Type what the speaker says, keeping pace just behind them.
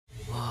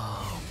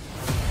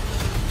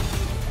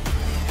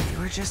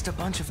just a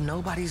bunch of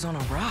nobodies on a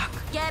rock.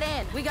 Get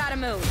in. We gotta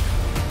move.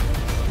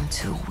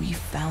 Until we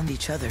found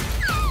each other.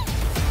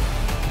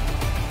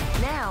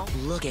 Now,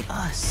 look at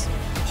us.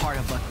 Part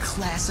of a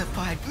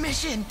classified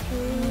mission.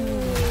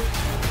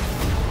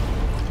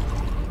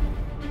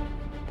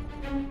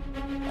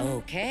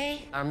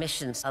 Okay, our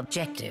mission's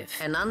objective,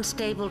 an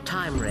unstable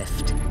time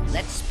rift.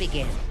 Let's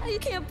begin. I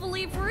can't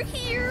believe we're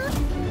here.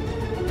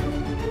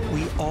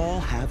 We all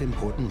have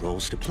important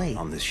roles to play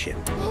on this ship.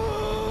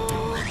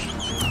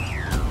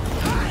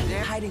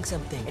 They're hiding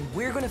something, and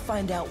we're gonna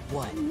find out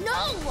what.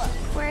 No!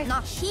 We're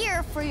not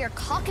here for your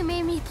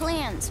cockamamie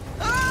plans.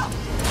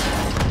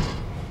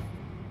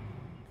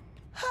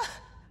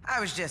 I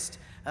was just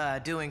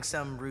doing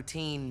some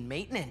routine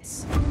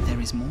maintenance.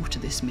 There is more to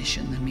this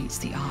mission than meets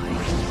the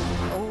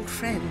eye. Old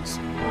friends,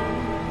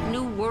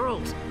 new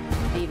world,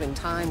 even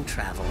time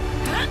travel.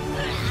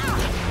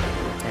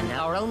 And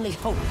our only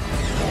hope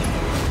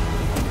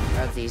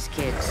are these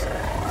kids.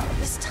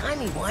 This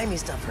timey-wimey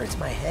stuff hurts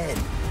my head.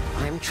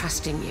 I'm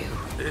trusting you.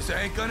 This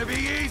ain't gonna be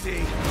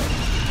easy.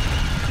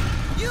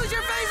 Use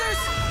your phasers!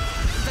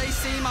 They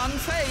seem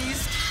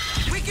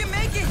unfazed. We can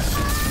make it!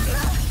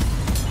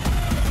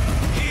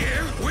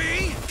 Here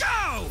we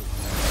go!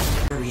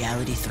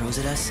 Reality throws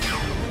at us.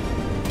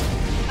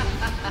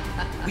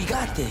 We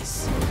got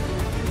this.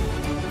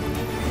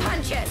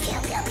 Punch it.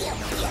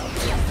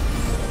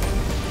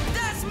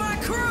 That's my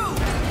crew!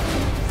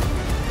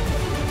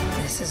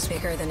 This is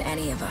bigger than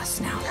any of us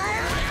now.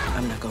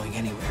 I'm not going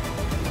anywhere.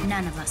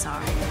 None of us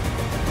are.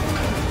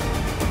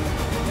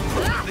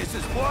 This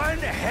is one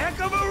heck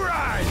of a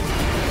ride!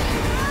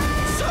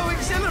 So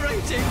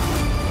exhilarating!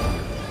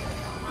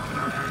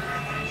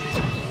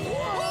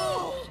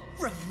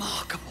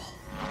 Remarkable.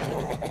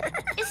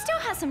 It still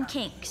has some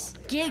kinks.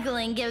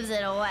 Giggling gives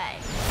it away.